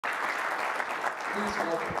Please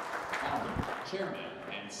welcome Founder, Chairman,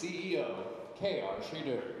 and CEO KR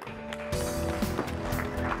Sridhar.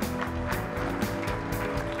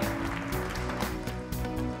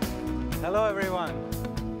 Hello, everyone.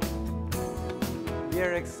 We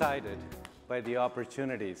are excited by the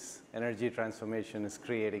opportunities energy transformation is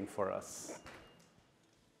creating for us.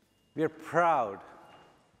 We are proud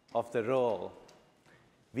of the role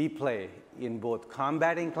we play in both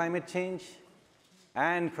combating climate change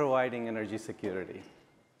and providing energy security.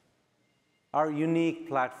 Our unique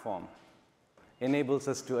platform enables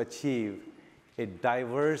us to achieve a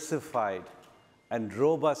diversified and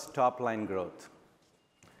robust top-line growth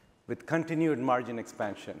with continued margin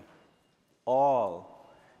expansion, all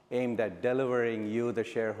aimed at delivering you, the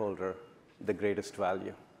shareholder, the greatest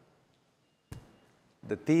value.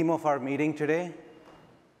 The theme of our meeting today,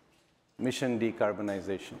 Mission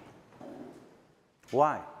Decarbonization.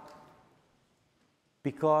 Why?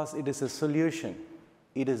 Because it is a solution.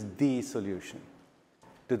 It is the solution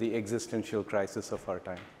to the existential crisis of our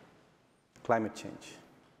time, climate change.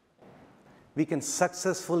 We can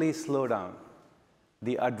successfully slow down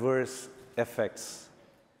the adverse effects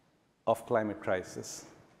of climate crisis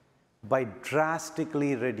by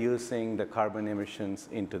drastically reducing the carbon emissions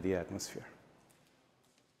into the atmosphere.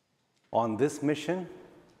 On this mission,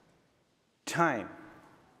 time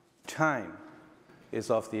is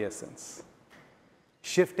of the essence.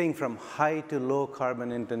 Shifting from high to low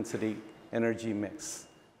carbon intensity energy mix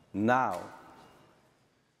now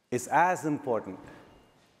is as important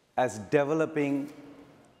as developing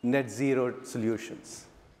net zero solutions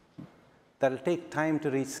that will take time to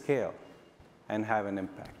reach scale and have an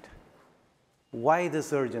impact. Why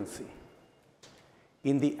this urgency?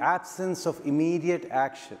 In the absence of immediate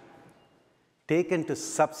action taken to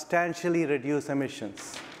substantially reduce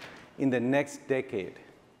emissions in the next decade,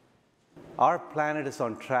 our planet is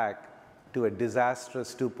on track to a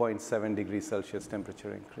disastrous 2.7 degrees Celsius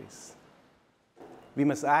temperature increase. We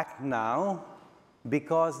must act now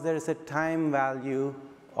because there is a time value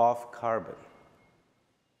of carbon.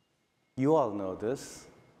 You all know this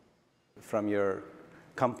from your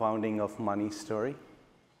compounding of money story.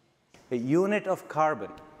 A unit of carbon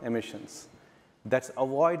emissions that's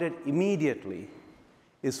avoided immediately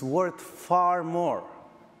is worth far more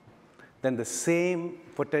than the same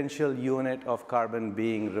potential unit of carbon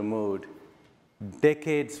being removed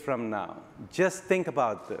decades from now. Just think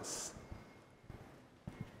about this.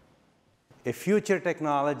 A future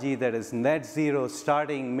technology that is net zero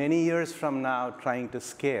starting many years from now trying to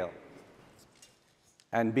scale.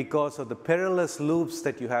 And because of the perilous loops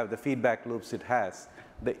that you have, the feedback loops it has,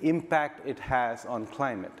 the impact it has on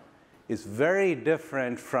climate is very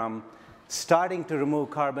different from starting to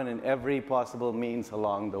remove carbon in every possible means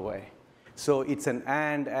along the way. So it's an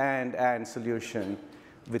and solution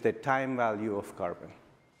with a time value of carbon,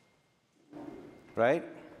 right?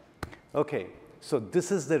 Okay, so this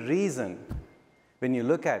is the reason, when you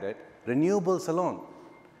look at it, renewables alone,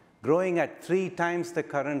 growing at 3 times the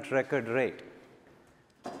current record rate,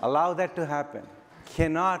 allow that to happen,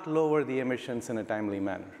 cannot lower the emissions in a timely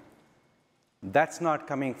manner. That's not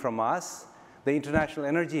coming from us. The International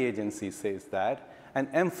Energy Agency says that and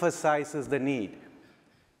emphasizes the need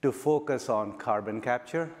to focus on carbon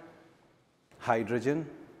capture, hydrogen,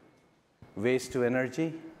 waste to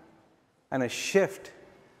energy, and a shift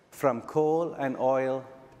from coal and oil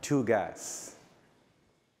to gas.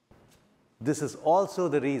 This is also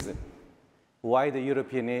the reason why the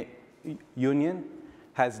European Union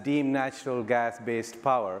has deemed natural gas-based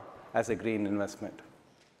power as a green investment.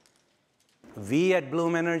 We at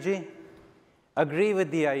Bloom Energy agree with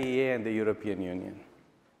the IEA and the European Union.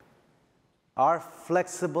 Our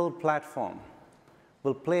flexible platform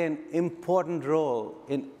will play an important role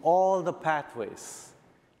in all the pathways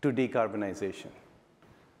to decarbonization,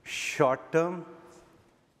 short-term,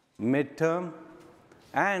 mid-term,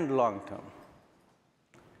 and long-term.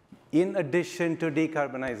 In addition to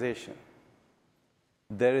decarbonization,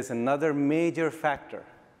 there is another major factor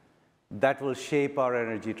that will shape our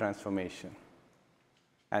energy transformation,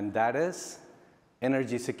 and that is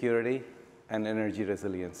energy security and energy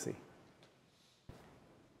resiliency.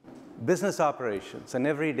 Business operations and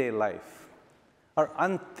everyday life are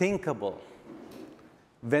unthinkable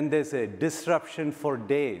when there's a disruption for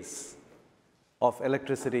days of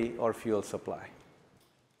electricity or fuel supply.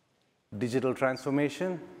 Digital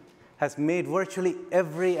transformation has made virtually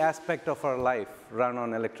every aspect of our life run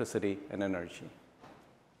on electricity and energy.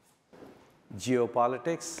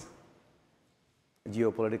 Geopolitics,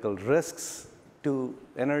 geopolitical risks to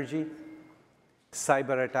energy,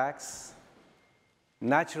 cyber attacks,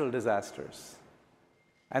 natural disasters,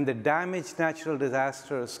 and the damage natural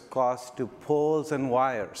disasters cause to poles and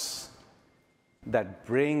wires that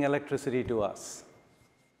bring electricity to us,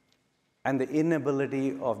 and the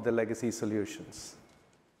inability of the legacy solutions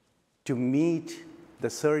to meet the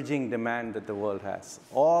surging demand that the world has,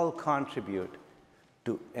 all contribute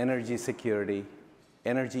to energy security,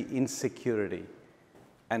 energy insecurity,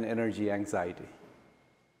 and energy anxiety.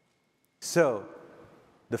 So,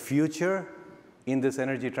 the future in this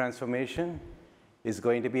energy transformation is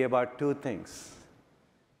going to be about two things: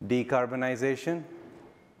 decarbonization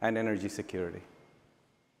and energy security.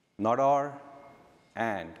 Not or,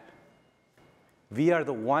 and. We are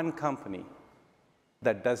the one company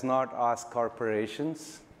that does not ask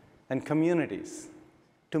corporations and communities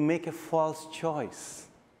to make a false choice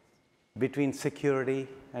between security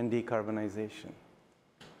and decarbonization.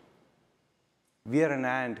 We are an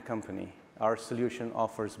and company. Our solution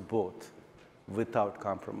offers both without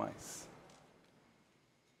compromise.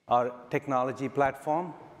 Our technology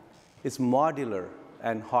platform is modular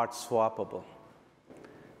and hot swappable.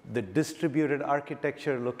 The distributed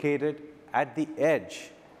architecture located at the edge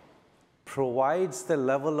provides the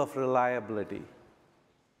level of reliability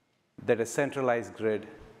that a centralized grid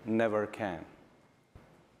never can.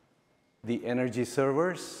 The energy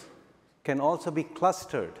servers can also be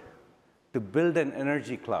clustered to build an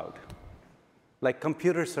energy cloud, like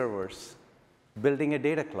computer servers building a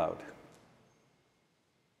data cloud.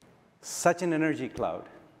 Such an energy cloud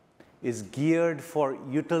is geared for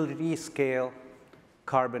utility-scale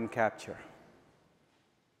carbon capture,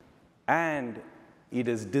 and it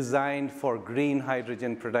is designed for green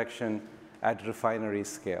hydrogen production at refinery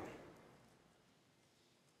scale.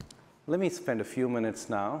 Let me spend a few minutes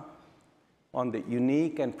now on the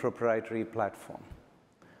unique and proprietary platform,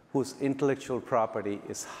 whose intellectual property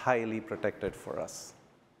is highly protected for us.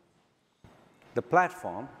 The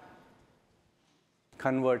platform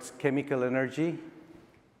converts chemical energy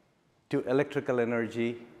to electrical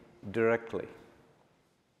energy directly.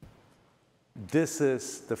 This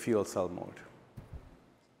is the fuel cell mode.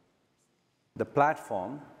 The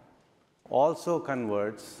platform also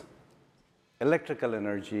converts electrical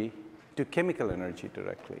energy to chemical energy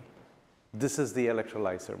directly. This is the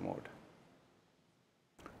electrolyzer mode.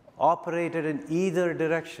 Operated in either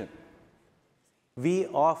direction, we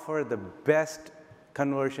offer the best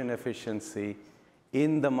conversion efficiency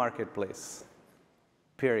in the marketplace,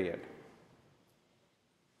 period.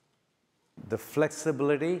 The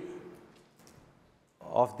flexibility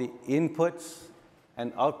of the inputs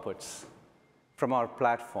and outputs from our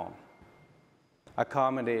platform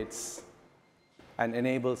accommodates and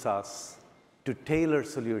enables us to tailor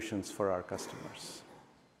solutions for our customers.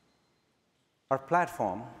 Our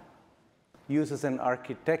platform uses an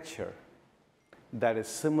architecture that is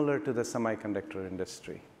similar to the semiconductor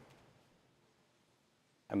industry.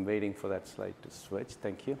 I'm waiting for that slide to switch.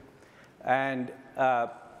 Thank you. And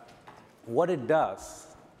what it does,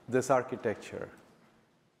 this architecture,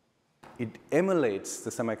 it emulates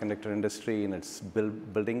the semiconductor industry in its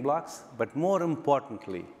building blocks, but more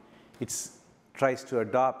importantly, it tries to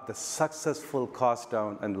adopt the successful cost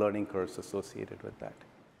down and learning curves associated with that.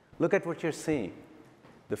 Look at what you're seeing.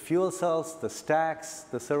 The fuel cells, the stacks,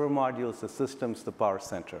 the server modules, the systems, the power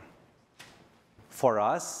center. For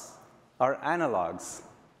us, are analogs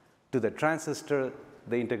to the transistor,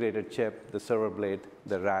 the integrated chip, the server blade,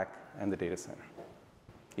 the rack, and the data center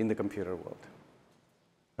in the computer world.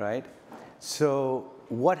 Right? So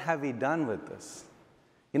what have we done with this?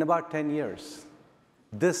 In about 10 years,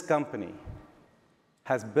 this company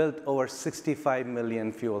has built over 65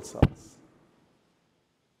 million fuel cells,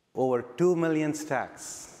 over 2 million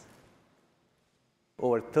stacks,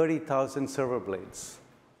 over 30,000 server blades,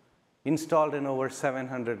 installed in over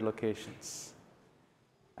 700 locations.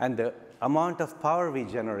 And the amount of power we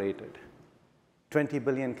generated, 20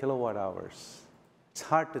 billion kilowatt hours. It's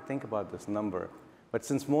hard to think about this number. But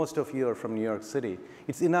since most of you are from New York City,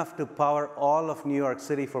 it's enough to power all of New York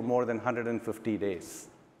City for more than 150 days.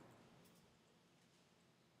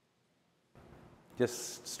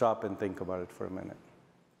 Just stop and think about it for a minute.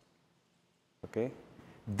 Okay?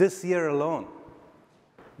 This year alone,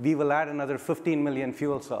 we will add another 15 million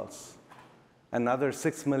fuel cells, another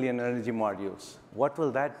 6 million energy modules. What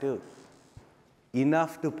will that do?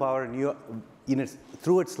 Enough to power New York,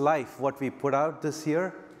 through its life, what we put out this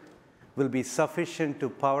year will be sufficient to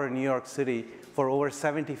power New York City for over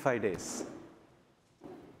 75 days.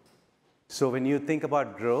 So when you think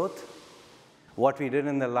about growth, what we did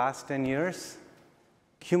in the last 10 years,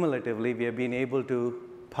 cumulatively, we have been able to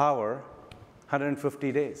power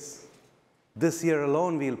 150 days. This year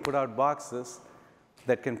alone, we'll put out boxes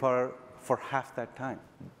that can power for half that time.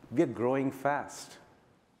 We are growing fast.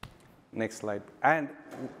 Next slide. And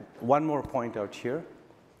one more point out here.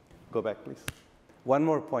 Go back, please. One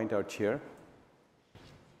more point out here.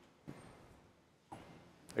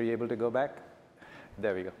 Are you able to go back?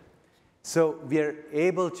 There we go. So we are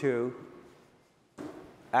able to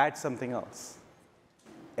add something else.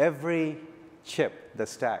 Every chip, the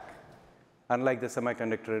stack, unlike the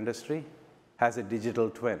semiconductor industry, has a digital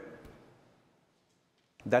twin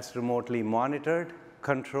that's remotely monitored,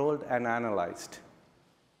 controlled, and analyzed.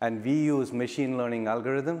 And we use machine learning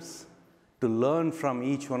algorithms to learn from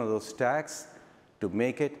each one of those stacks to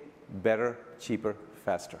make it better, cheaper,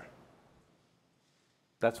 faster.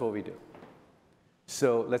 That's what we do.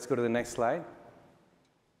 So let's go to the next slide.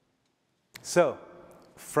 So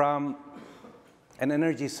from an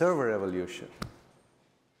energy server evolution,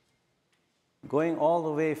 going all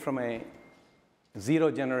the way from a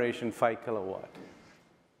 0 generation 5 kilowatt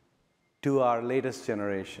to our latest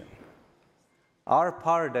generation, our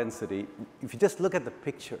power density, if you just look at the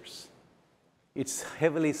pictures, it's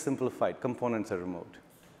heavily simplified. Components are removed.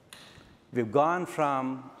 We've gone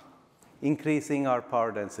from increasing our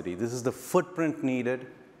power density. This is the footprint needed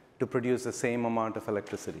to produce the same amount of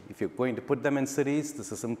electricity. If you're going to put them in cities,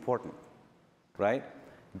 this is important, right?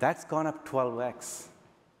 That's gone up 12x.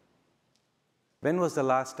 When was the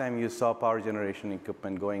last time you saw power generation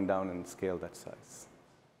equipment going down in scale that size?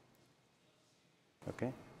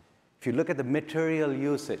 Okay? If you look at the material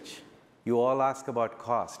usage, you all ask about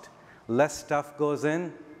cost. Less stuff goes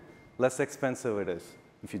in, less expensive it is.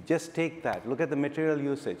 If you just take that, look at the material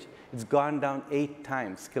usage, it's gone down 8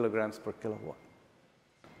 times kilograms per kilowatt.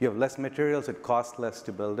 You have less materials, it costs less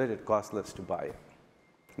to build it costs less to buy it.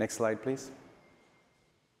 Next slide, please.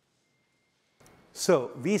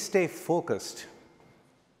 So we stay focused,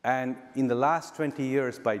 and in the last 20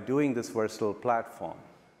 years, by doing this versatile platform,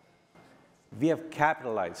 we have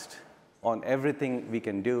capitalized on everything we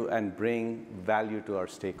can do and bring value to our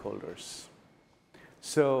stakeholders.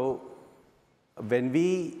 So when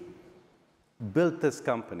we built this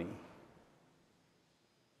company,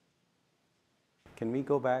 can we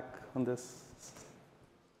go back on this?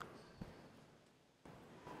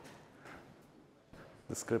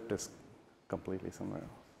 The script is completely somewhere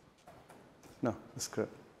else. No, the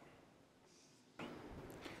script.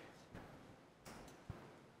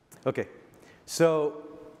 Okay, so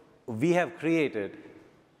we have created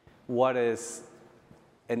what is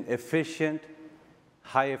an efficient,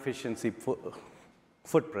 high-efficiency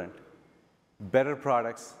footprint, better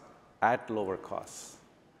products at lower costs.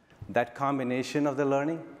 That combination of the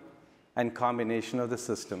learning and combination of the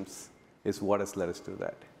systems is what has led us to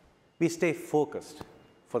that. We stay focused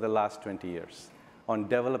for the last 20 years on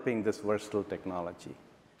developing this versatile technology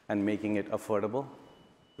and making it affordable,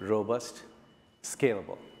 robust,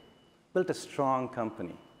 scalable. Built a strong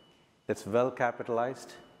company that's well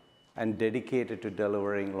capitalized and dedicated to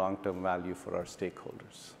delivering long-term value for our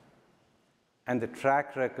stakeholders. And the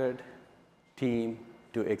track record team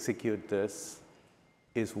to execute this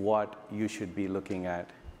is what you should be looking at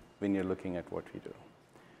when you're looking at what we do.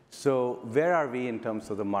 So where are we in terms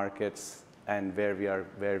of the markets and where we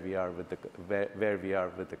are with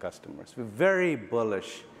the customers? We're very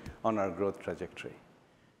bullish on our growth trajectory.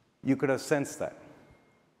 You could have sensed that.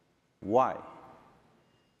 Why?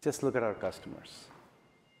 Just look at our customers.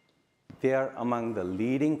 They are among the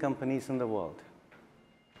leading companies in the world.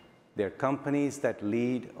 They're companies that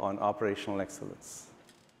lead on operational excellence.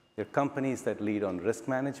 They're companies that lead on risk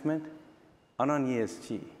management and on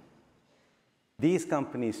ESG. These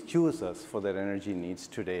companies choose us for their energy needs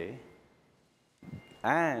today,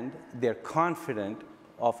 and they're confident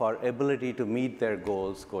of our ability to meet their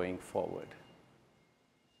goals going forward.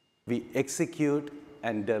 We execute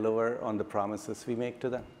and deliver on the promises we make to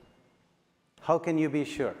them. How can you be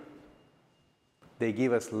sure? They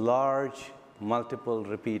give us large, multiple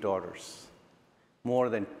repeat orders. More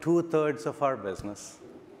than 2/3 of our business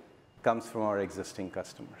comes from our existing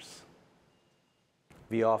customers.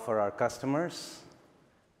 We offer our customers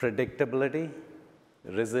predictability,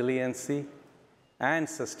 resiliency, and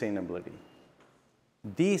sustainability.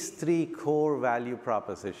 These 3 core value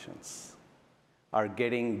propositions are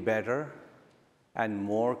getting better and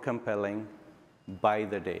more compelling by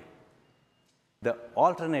the day. The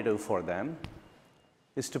alternative for them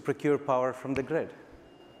is to procure power from the grid.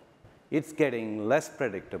 It's getting less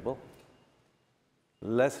predictable,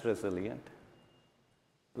 less resilient,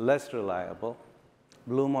 less reliable.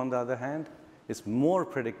 Bloom, on the other hand, is more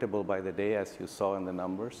predictable by the day, as you saw in the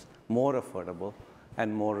numbers, more affordable,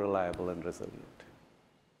 and more reliable and resilient.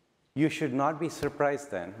 You should not be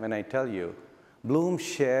surprised then when I tell you Bloom's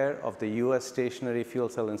share of the US stationary fuel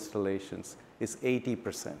cell installations is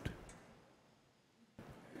 80%.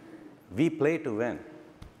 We play to win.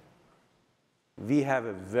 We have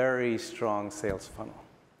a very strong sales funnel,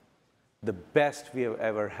 the best we have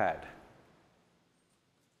ever had.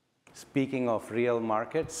 Speaking of real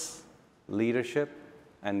markets, leadership,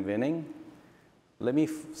 and winning, let me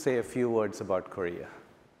say a few words about Korea.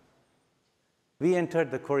 We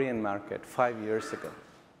entered the Korean market 5 years ago.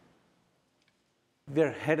 We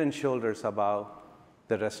are head and shoulders above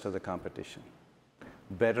the rest of the competition.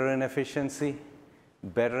 Better in efficiency,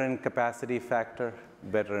 better in capacity factor,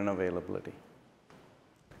 better in availability.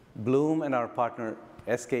 Bloom and our partner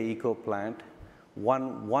SK Eco Plant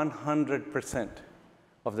won 100%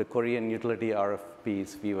 of the Korean utility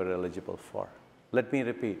RFPs we were eligible for. Let me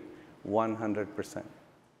repeat, 100%.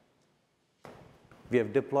 We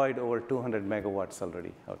have deployed over 200 megawatts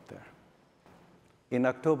already out there. In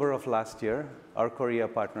October of last year, our Korea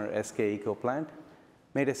partner SK Eco Plant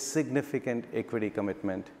made a significant equity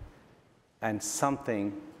commitment and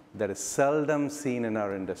something that is seldom seen in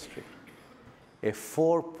our industry, a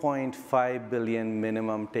 $4.5 billion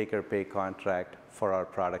minimum take-or-pay contract for our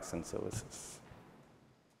products and services.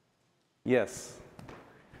 Yes,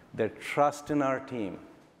 their trust in our team,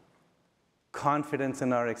 confidence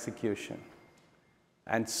in our execution,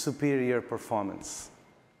 and superior performance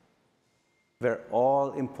were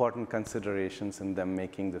all important considerations in them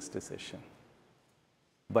making this decision.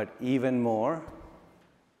 But even more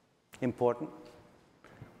important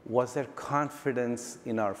was their confidence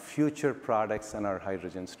in our future products and our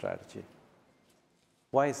hydrogen strategy.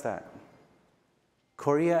 Why is that?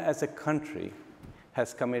 Korea as a country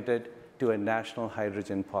has committed to a national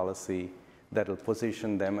hydrogen policy that will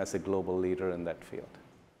position them as a global leader in that field.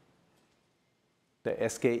 The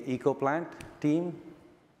SK Eco Plant team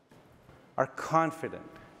are confident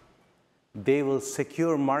they will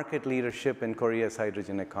secure market leadership in Korea's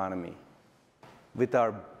hydrogen economy with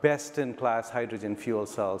our best-in-class hydrogen fuel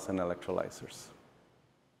cells and electrolyzers.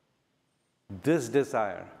 This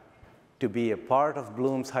desire to be a part of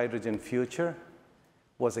Bloom's hydrogen future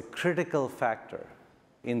was a critical factor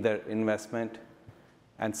in their investment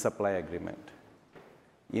and supply agreement.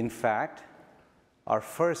 In fact, our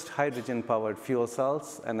first hydrogen-powered fuel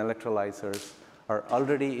cells and electrolyzers are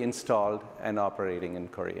already installed and operating in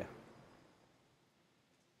Korea.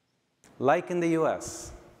 Like in the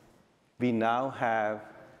US, we now have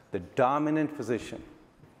the dominant position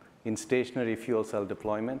in stationary fuel cell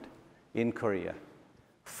deployment in Korea,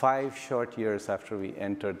 5 short years after we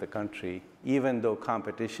entered the country, even though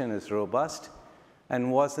competition is robust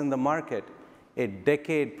and was in the market a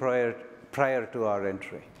decade prior to our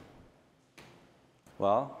entry.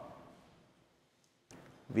 Well,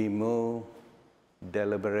 we move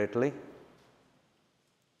deliberately,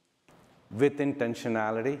 with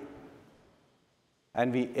intentionality,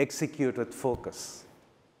 and we execute with focus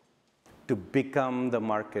to become the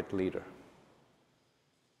market leader.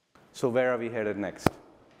 So where are we headed next?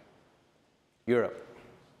 Europe.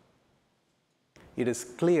 It is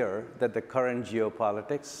clear that the current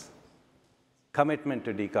geopolitics, commitment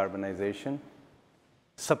to decarbonization,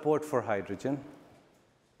 support for hydrogen,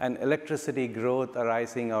 and electricity growth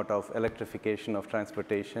arising out of electrification of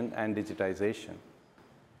transportation and digitization,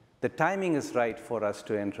 the timing is right for us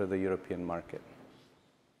to enter the European market.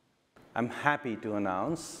 I'm happy to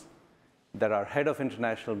announce that our head of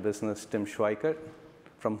international business, Tim Schweikert,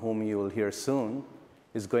 from whom you will hear soon,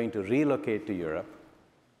 is going to relocate to Europe.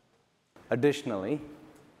 Additionally,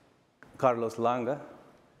 Carlos Langa,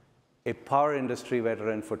 a power industry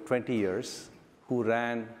veteran for 20 years, who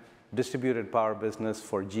ran distributed power business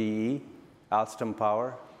for GE, Alstom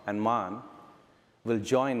Power, and MAN, will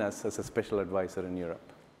join us as a special advisor in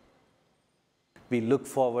Europe. We look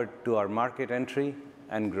forward to our market entry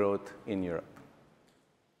and growth in Europe.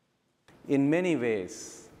 In many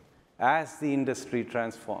ways, as the industry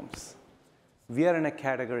transforms, we are in a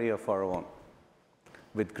category of our own,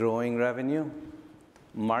 with growing revenue,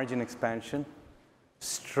 margin expansion,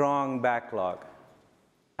 strong backlog,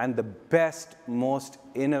 and the best, most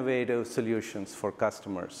innovative solutions for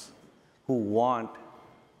customers who want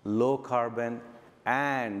low carbon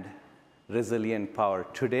and resilient power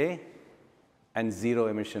today and zero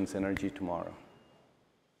emissions energy tomorrow.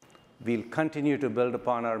 We'll continue to build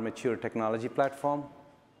upon our mature technology platform,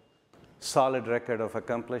 solid record of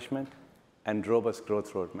accomplishment, and robust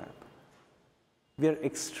growth roadmap. We are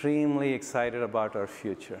extremely excited about our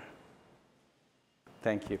future.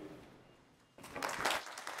 Thank you.